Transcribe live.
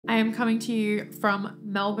I am coming to you from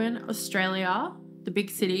Melbourne, Australia, the big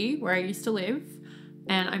city where I used to live.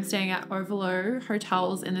 And I'm staying at Overlow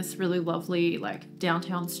Hotels in this really lovely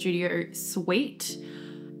downtown studio suite.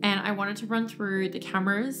 And I wanted to run through the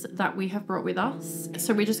cameras that we have brought with us.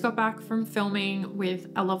 So we just got back from filming with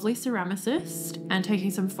a lovely ceramicist and taking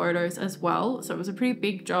some photos as well. So it was a pretty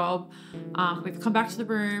big job. We've come back to the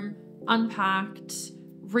room, unpacked,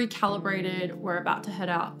 recalibrated. We're about to head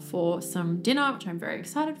out for some dinner, which I'm very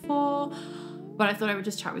excited for. But I thought I would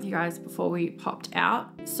just chat with you guys before we popped out.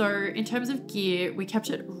 So in terms of gear, we kept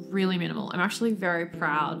it really minimal. I'm actually very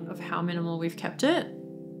proud of how minimal we've kept it.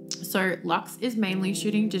 So Lux is mainly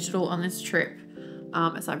shooting digital on this trip,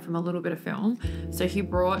 aside from a little bit of film. So he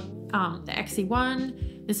brought the XE1.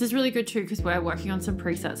 This is really good too because we're working on some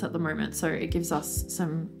presets at the moment. So it gives us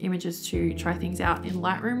some images to try things out in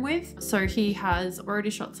Lightroom with. So he has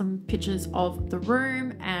already shot some pictures of the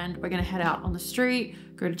room and we're going to head out on the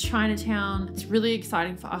street, go to Chinatown. It's really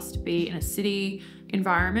exciting for us to be in a city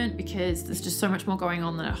environment because there's just so much more going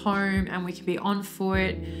on than at home and we can be on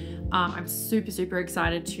foot. I'm super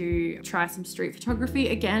excited to try some street photography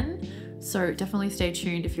again. So definitely stay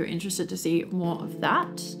tuned if you're interested to see more of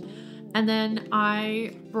that. And then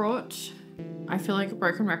I brought, I feel like a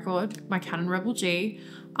broken record, my Canon Rebel G.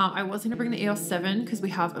 I was going to bring the EOS 7 because we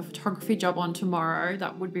have a photography job on tomorrow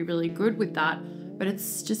that would be really good with that, but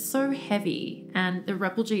it's just so heavy and the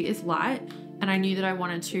Rebel G is light and I knew that I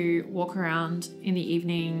wanted to walk around in the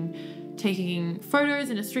evening taking photos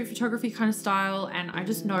in a street photography kind of style, and I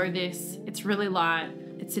just know this, it's really light,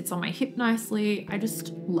 it sits on my hip nicely, I just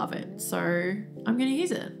love it, so I'm gonna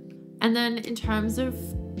use it. And then in terms of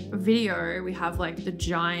video, we have like the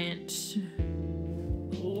giant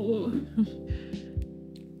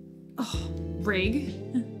rig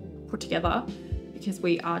put together because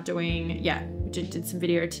we are doing, we did some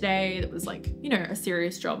video today that was like, you know, a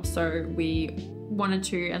serious job, so we wanted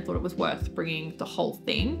to and thought it was worth bringing the whole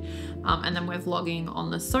thing. And then we're vlogging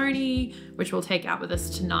on the Sony, which we'll take out with us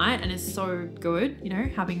tonight and is so good, you know,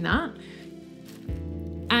 having that.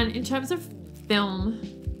 And in terms of film,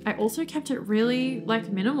 I also kept it really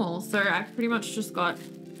minimal. So I pretty much just got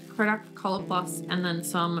Kodak Color Plus and then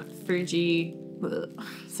some Fuji.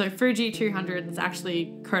 So Fuji 200 is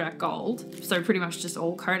actually Kodak Gold. So pretty much just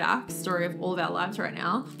all Kodak, story of all of our lives right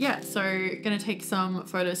now. Yeah, so gonna take some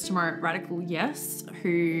photos tomorrow at Radical Yes,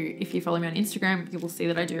 who, if you follow me on Instagram, you will see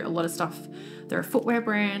that I do a lot of stuff. They're a footwear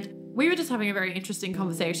brand. We were just having a very interesting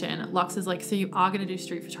conversation. Lux is like, so you are gonna do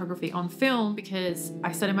street photography on film? Because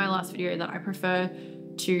I said in my last video that I prefer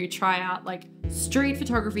to try out street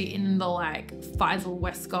photography in the Faisal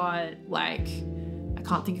Westcott, I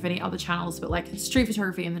can't think of any other channels, but street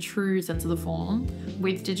photography in the true sense of the form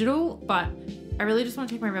with digital. But I really just want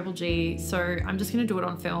to take my Rebel G, so I'm just going to do it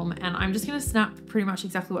on film and I'm just going to snap pretty much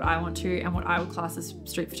exactly what I want to and what I would class as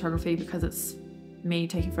street photography because it's me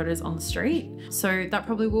taking photos on the street. So that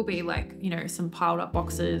probably will be you know, some piled up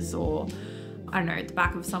boxes or I don't know, the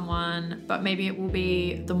back of someone, but maybe it will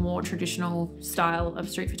be the more traditional style of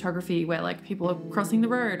street photography where people are crossing the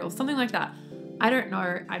road or something like that. I don't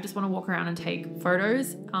know, I just want to walk around and take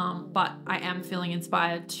photos, but I am feeling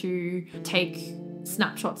inspired to take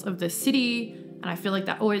snapshots of the city, and I feel like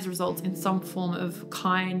that always results in some form of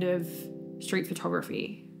kind of street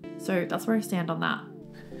photography. So that's where I stand on that.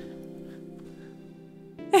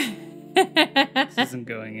 This isn't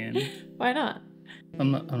going in. Why not? I'm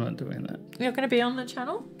not doing that. You're going to be on the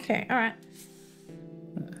channel? Okay, all right.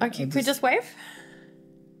 Okay, could we just wave?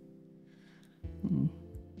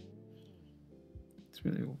 It's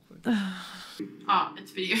really awkward. Oh,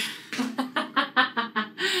 it's video.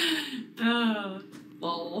 Oh,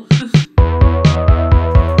 lol.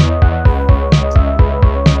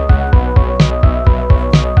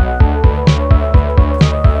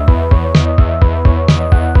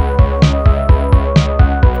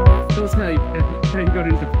 That was how you got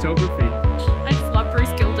into photography. I just love Bruce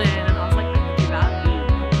Gilden and I was like, I can do that.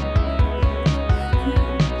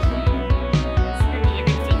 It's a really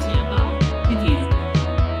good fit together. It is.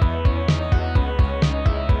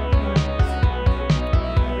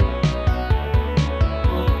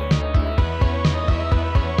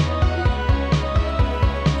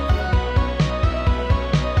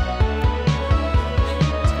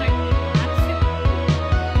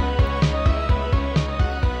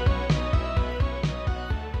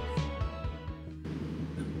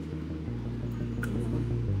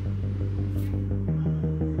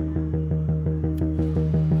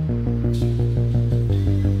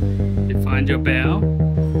 Find your bow.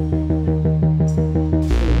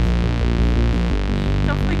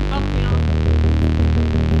 Something bumping up.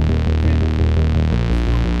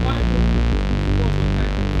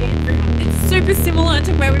 It's super similar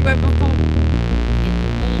to where we were before.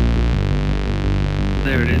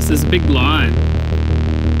 There it is. There's a big line.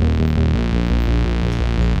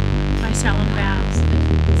 I salon baths.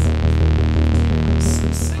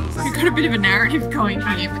 We've got a bit of a narrative going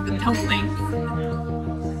here with the tumbling.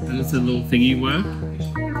 And it's a little thingy work.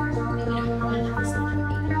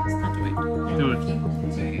 Do it.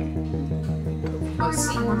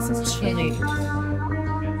 Wants this chili.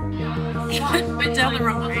 We're down the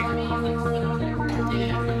wrong way.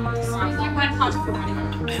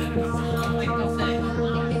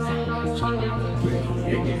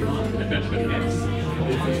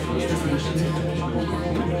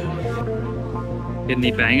 Get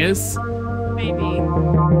any bangers? Maybe.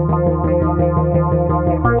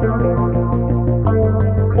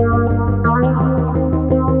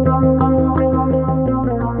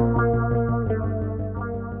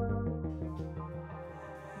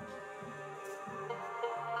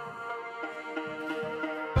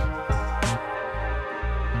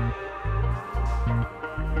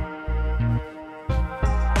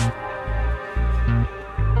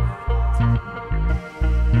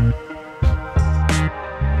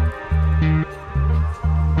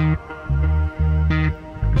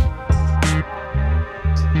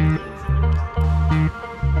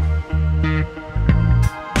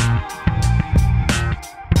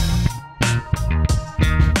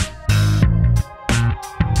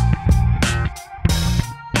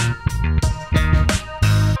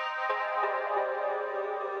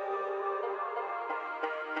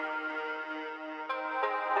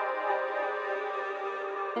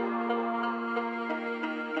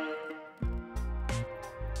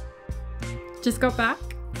 Just got back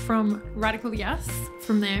from Radical Yes,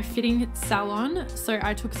 from their fitting salon. So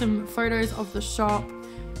I took some photos of the shop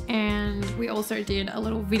and we also did a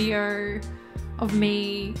little video of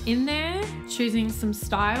me in there choosing some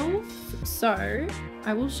styles. So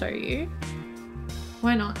I will show you.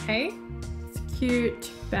 Why not, hey? It's a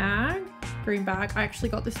cute bag, green bag. I actually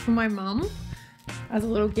got this for my mum as a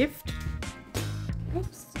little gift.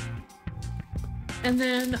 Oops. And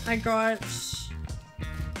then I got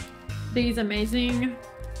these amazing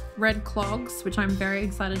red clogs, which I'm very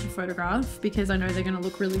excited to photograph because I know they're going to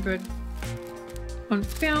look really good on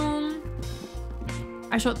film.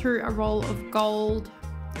 I shot through a roll of gold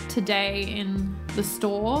today in the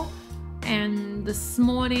store, and this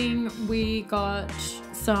morning we got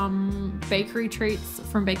some bakery treats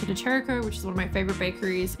from Baker de Cherico, which is one of my favorite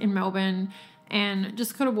bakeries in Melbourne, and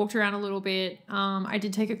just kind of walked around a little bit. I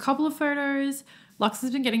did take a couple of photos. Lux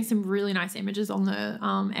has been getting some really nice images on the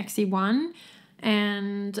XE1,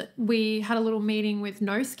 and we had a little meeting with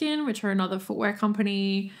No Skin, which are another footwear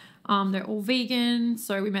company. They're all vegan,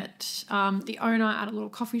 so we met the owner at a little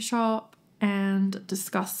coffee shop and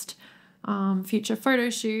discussed future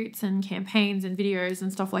photo shoots and campaigns and videos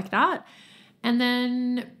and stuff like that. And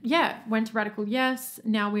then, yeah, went to Radical Yes.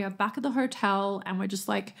 Now we are back at the hotel and we're just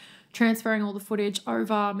like transferring all the footage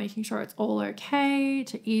over, making sure it's all okay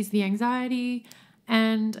to ease the anxiety.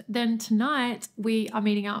 And then tonight we are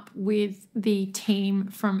meeting up with the team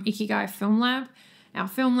from Ikigai Film Lab, our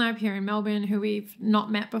film lab here in Melbourne, who we've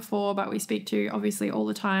not met before, but we speak to obviously all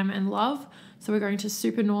the time and love. So we're going to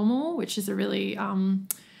Super Normal, which is a really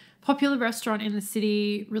popular restaurant in the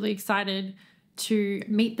city. Really excited to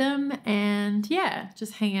meet them and yeah,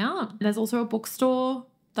 just hang out. There's also a bookstore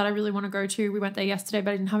that I really want to go to. We went there yesterday,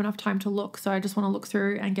 but I didn't have enough time to look. So I just want to look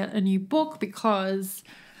through and get a new book because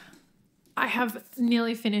I have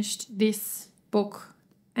nearly finished this book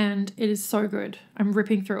and it is so good. I'm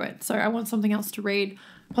ripping through it. So I want something else to read,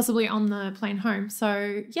 possibly on the plane home.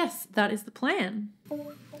 So yes, that is the plan.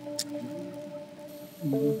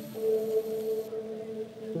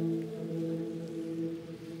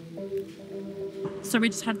 So we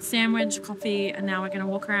just had sandwich, coffee, and now we're going to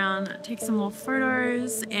walk around, take some more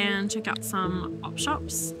photos and check out some op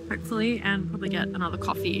shops, hopefully, and probably get another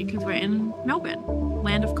coffee because we're in Melbourne,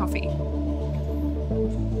 land of coffee.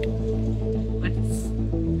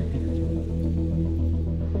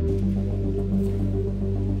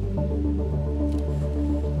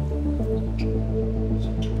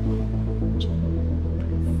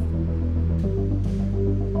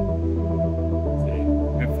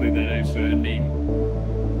 Hopefully that ain't burning.